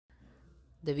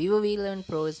The Vivo V11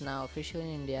 Pro is now official in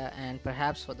India, and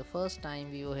perhaps for the first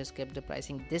time, Vivo has kept the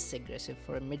pricing this aggressive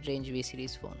for a mid-range V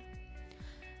series phone.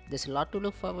 There's a lot to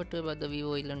look forward to about the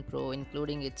Vivo V11 Pro,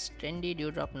 including its trendy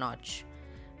dewdrop notch,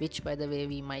 which by the way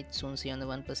we might soon see on the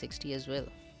OnePlus 6T as well,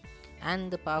 and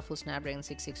the powerful Snapdragon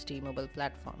 660 mobile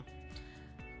platform.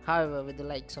 However, with the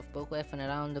likes of Poco F1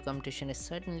 around, the competition is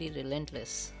certainly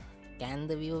relentless. Can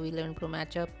the Vivo V11 Pro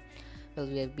match up? Well,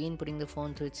 we have been putting the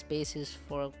phone through its paces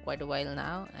for quite a while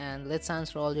now, and let's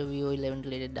answer all your Vivo 11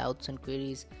 related doubts and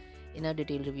queries in a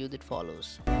detailed review that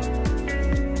follows.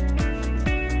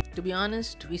 To be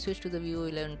honest, we switched to the Vivo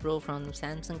 11 Pro from the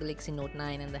Samsung Galaxy Note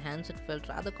 9 and the handset felt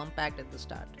rather compact at the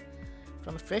start.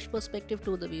 From a fresh perspective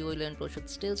too, the Vivo 11 Pro should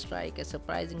still strike as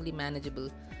surprisingly manageable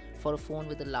for a phone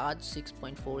with a large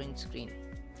 6.4-inch screen.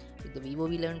 With the Vivo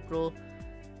V11 Pro,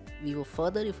 Vivo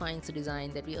further refines the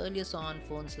design that we earlier saw on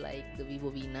phones like the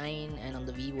Vivo V9 and on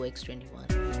the Vivo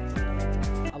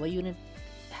X21. Our unit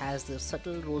has the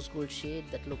subtle rose gold shade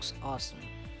that looks awesome.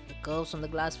 The curves on the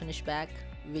glass finish back,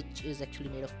 which is actually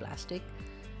made of plastic,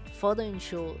 further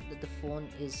ensure that the phone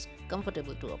is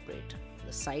comfortable to operate.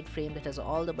 The side frame that has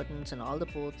all the buttons and all the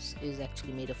ports is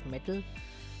actually made of metal.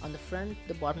 On the front,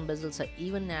 the bottom bezels are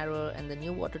even narrower and the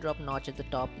new water drop notch at the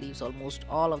top leaves almost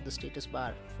all of the status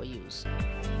bar for use.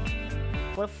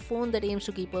 For a phone that aims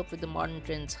to keep up with the modern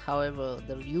trends, however,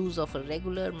 the use of a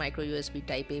regular micro USB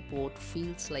Type-A port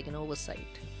feels like an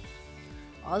oversight.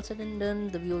 All said and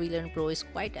done, the Vivo V11 Pro is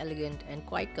quite elegant and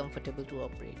quite comfortable to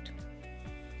operate.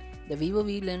 The Vivo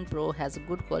V11 Pro has a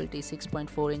good quality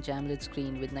 6.4-inch AMOLED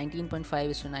screen with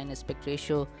 19.5:9 aspect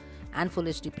ratio and Full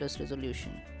HD Plus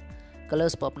resolution.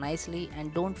 Colors pop nicely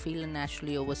and don't feel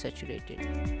unnaturally oversaturated.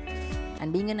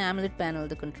 And being an AMOLED panel,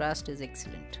 the contrast is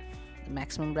excellent. The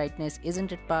maximum brightness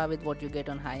isn't at par with what you get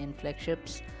on high-end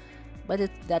flagships,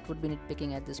 but that would be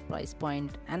nitpicking at this price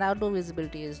point, and outdoor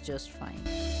visibility is just fine.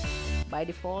 By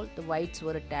default, the whites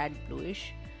were a tad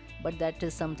bluish, but that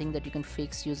is something that you can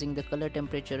fix using the color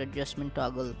temperature adjustment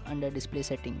toggle under display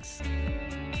settings.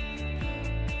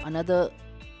 Another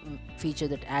feature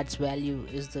that adds value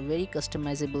is the very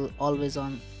customizable always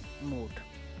on mode.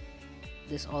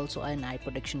 There's also an eye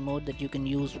protection mode that you can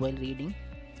use while reading.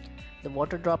 The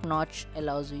water drop notch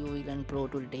allows Vivo V11 Pro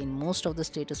to retain most of the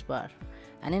status bar,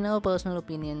 and in our personal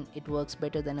opinion, it works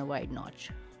better than a wide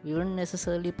notch. We wouldn't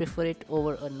necessarily prefer it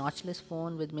over a notchless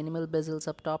phone with minimal bezels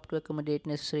up top to accommodate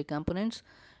necessary components,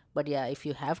 but yeah, if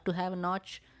you have to have a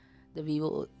notch, the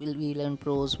Vivo V11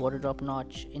 Pro's water drop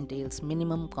notch entails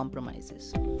minimum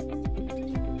compromises.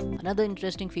 Another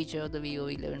interesting feature of the Vivo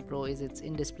V11 Pro is its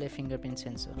in-display fingerprint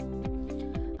sensor.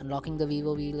 Unlocking the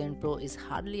Vivo V11 Pro is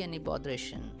hardly any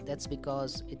botheration. That's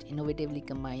because it innovatively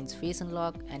combines face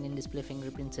unlock and in-display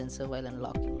fingerprint sensor while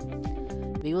unlocking.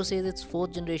 Vivo says its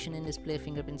 4th generation in-display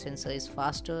fingerprint sensor is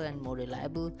faster and more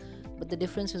reliable, but the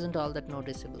difference isn't all that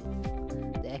noticeable.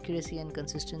 The accuracy and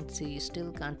consistency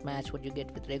still can't match what you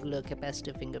get with regular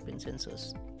capacitive fingerprint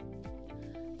sensors.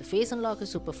 The face unlock is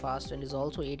super fast and is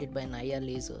also aided by an IR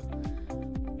laser,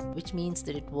 which means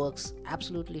that it works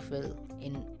absolutely well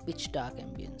in pitch dark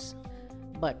ambience.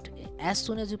 But as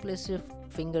soon as you place your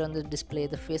finger on the display,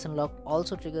 the face unlock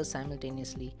also triggers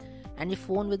simultaneously, and your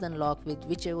phone will unlock with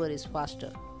whichever is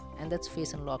faster, and that's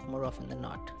face unlock more often than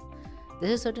not. This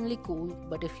is certainly cool,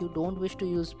 but if you don't wish to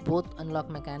use both unlock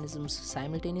mechanisms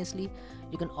simultaneously,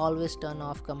 you can always turn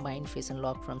off combined face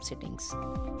unlock from settings.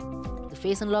 The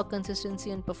face unlock consistency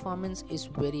and performance is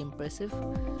very impressive.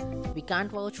 We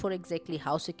can't vouch for exactly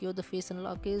how secure the face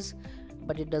unlock is,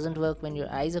 but it doesn't work when your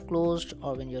eyes are closed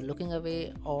or when you're looking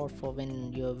away or for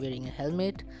when you're wearing a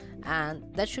helmet, and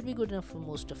that should be good enough for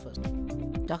most of us.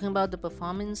 Talking about the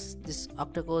performance, this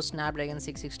octa-core Snapdragon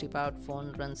 660 powered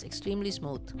phone runs extremely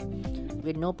smooth,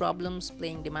 with no problems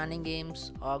playing demanding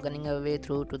games or gunning our way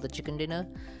through to the chicken dinner.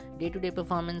 Day-to-day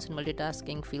performance and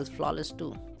multitasking feels flawless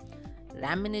too.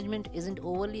 RAM management isn't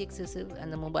overly excessive,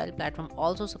 and the mobile platform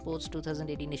also supports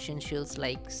 2018 essentials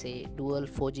like, say, dual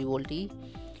 4G VoLTE.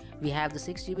 We have the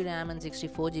 6GB RAM and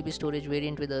 64GB storage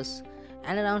variant with us,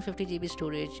 and around 50GB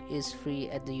storage is free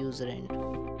at the user end.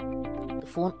 The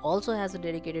phone also has a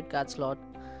dedicated card slot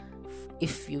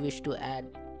if you wish to add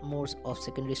more of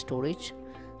secondary storage.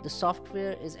 The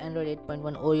software is Android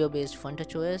 8.1 Oreo based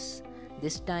FunTouchOS.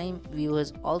 This time, Vivo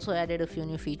has also added a few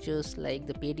new features like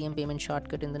the Paytm payment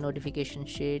shortcut in the notification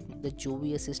shade, the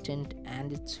Jovi Assistant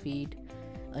and its feed,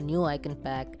 a new icon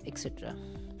pack, etc.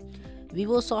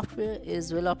 Vivo software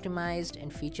is well optimized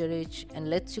and feature rich and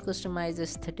lets you customize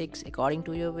aesthetics according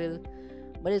to your will,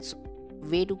 but it's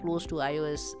way too close to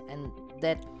iOS and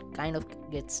that kind of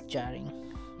gets jarring.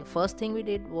 The first thing we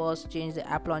did was change the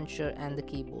app launcher and the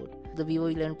keyboard. The Vivo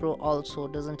V11 Pro also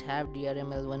doesn't have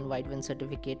DRM-L1 wideband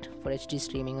certificate for HD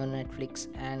streaming on Netflix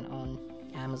and on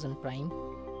Amazon Prime.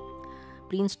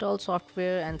 Pre-installed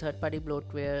software and third-party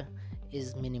bloatware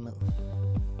is minimal.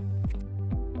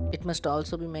 It must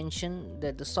also be mentioned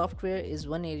that the software is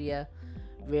one area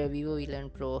where Vivo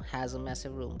V11 Pro has a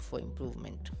massive room for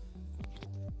improvement.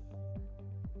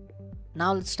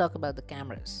 Now let's talk about the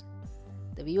cameras.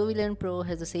 The Vivo V11 Pro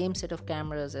has the same set of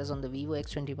cameras as on the Vivo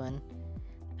X21,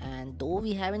 and though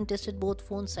we haven't tested both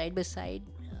phones side by side,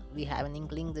 we have an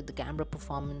inkling that the camera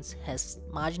performance has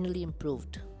marginally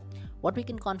improved. What we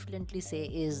can confidently say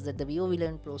is that the Vivo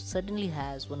V11 Pro certainly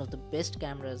has one of the best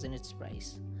cameras in its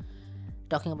price.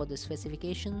 Talking about the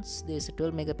specifications, there is a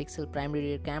 12 megapixel primary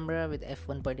rear camera with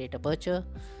f1.8 aperture,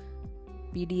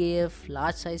 PDAF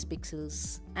large size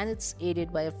pixels, and it's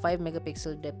aided by a 5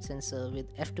 megapixel depth sensor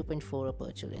with f2.4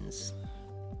 aperture lens.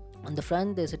 On the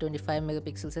front, there's a 25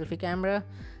 megapixel selfie camera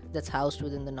that's housed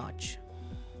within the notch.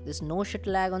 There's no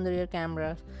shutter lag on the rear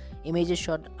camera. Images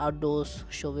shot outdoors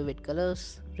show vivid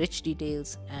colors, rich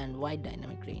details, and wide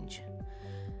dynamic range.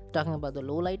 Talking about the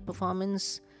low light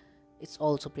performance, it's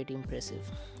also pretty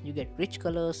impressive. You get rich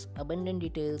colors, abundant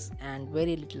details, and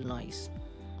very little noise.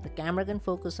 The camera can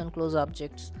focus on close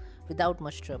objects without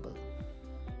much trouble.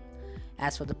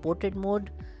 As for the portrait mode,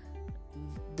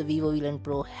 the Vivo V11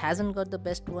 Pro hasn't got the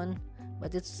best one,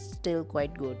 but it's still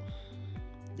quite good.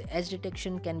 The edge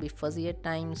detection can be fuzzy at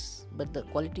times, but the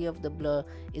quality of the blur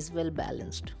is well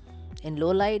balanced. In low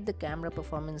light, the camera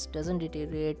performance doesn't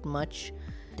deteriorate much.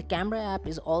 The camera app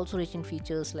is also rich in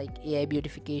features like AI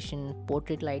beautification,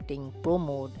 portrait lighting, pro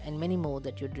mode, and many more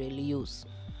that you'd rarely use.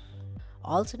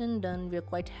 All said and done, we are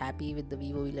quite happy with the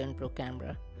Vivo V11 Pro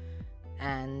camera,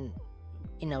 and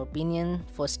in our opinion,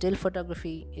 for still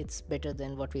photography, it's better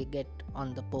than what we get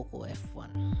on the Poco F1.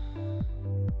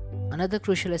 Another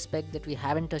crucial aspect that we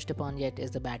haven't touched upon yet is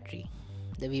the battery.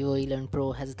 The Vivo V11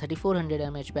 Pro has a 3400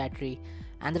 mAh battery,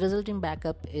 and the resulting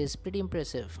backup is pretty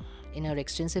impressive. In our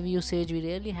extensive usage, we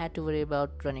rarely had to worry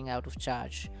about running out of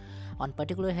charge. On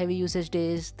particular heavy usage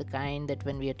days, the kind that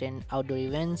when we attend outdoor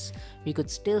events, we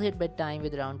could still hit bedtime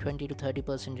with around 20 to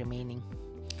 30% remaining.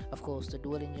 Of course, the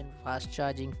dual engine fast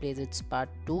charging plays its part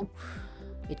too.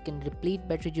 It can deplete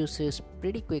battery juices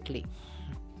pretty quickly.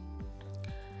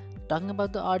 Talking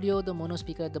about the audio, the mono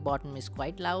speaker at the bottom is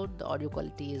quite loud. The audio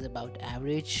quality is about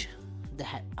average. The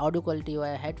audio quality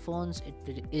via headphones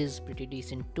is pretty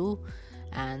decent too.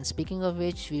 And speaking of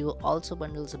which, Vivo also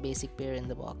bundles a basic pair in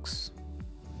the box.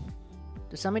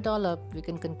 To sum it all up, we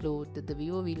can conclude that the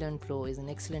Vivo V11 Pro is an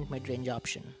excellent mid-range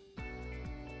option.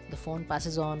 The phone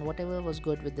passes on whatever was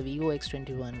good with the Vivo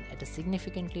X21 at a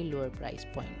significantly lower price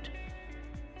point.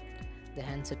 The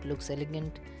handset looks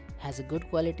elegant, has a good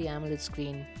quality AMOLED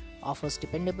screen, offers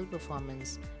dependable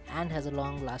performance, and has a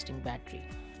long-lasting battery.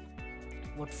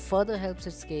 What further helps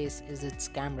its case is its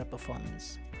camera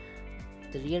performance.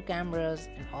 The rear cameras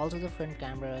and also the front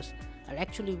cameras are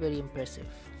actually very impressive.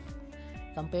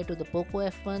 Compared to the Poco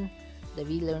F1, the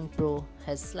V11 Pro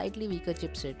has slightly weaker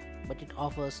chipset, but it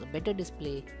offers a better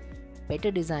display,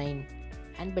 better design,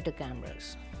 and better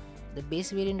cameras. The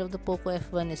base variant of the Poco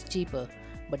F1 is cheaper,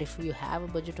 but if you have a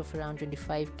budget of around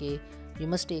 25k, you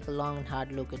must take a long and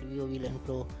hard look at Vivo V11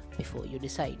 Pro before you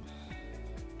decide.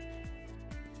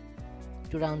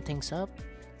 To round things up,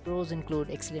 pros include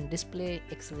excellent display,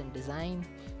 excellent design,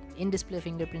 in-display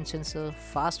fingerprint sensor,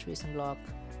 fast face unlock,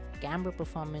 camera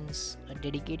performance, a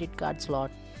dedicated card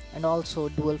slot, and also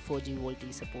dual 4G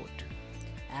VoLTE support.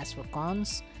 As for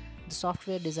cons, the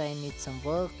software design needs some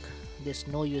work, there's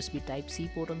no USB Type-C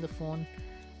port on the phone,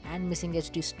 and missing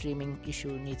HD streaming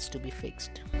issue needs to be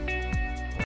fixed.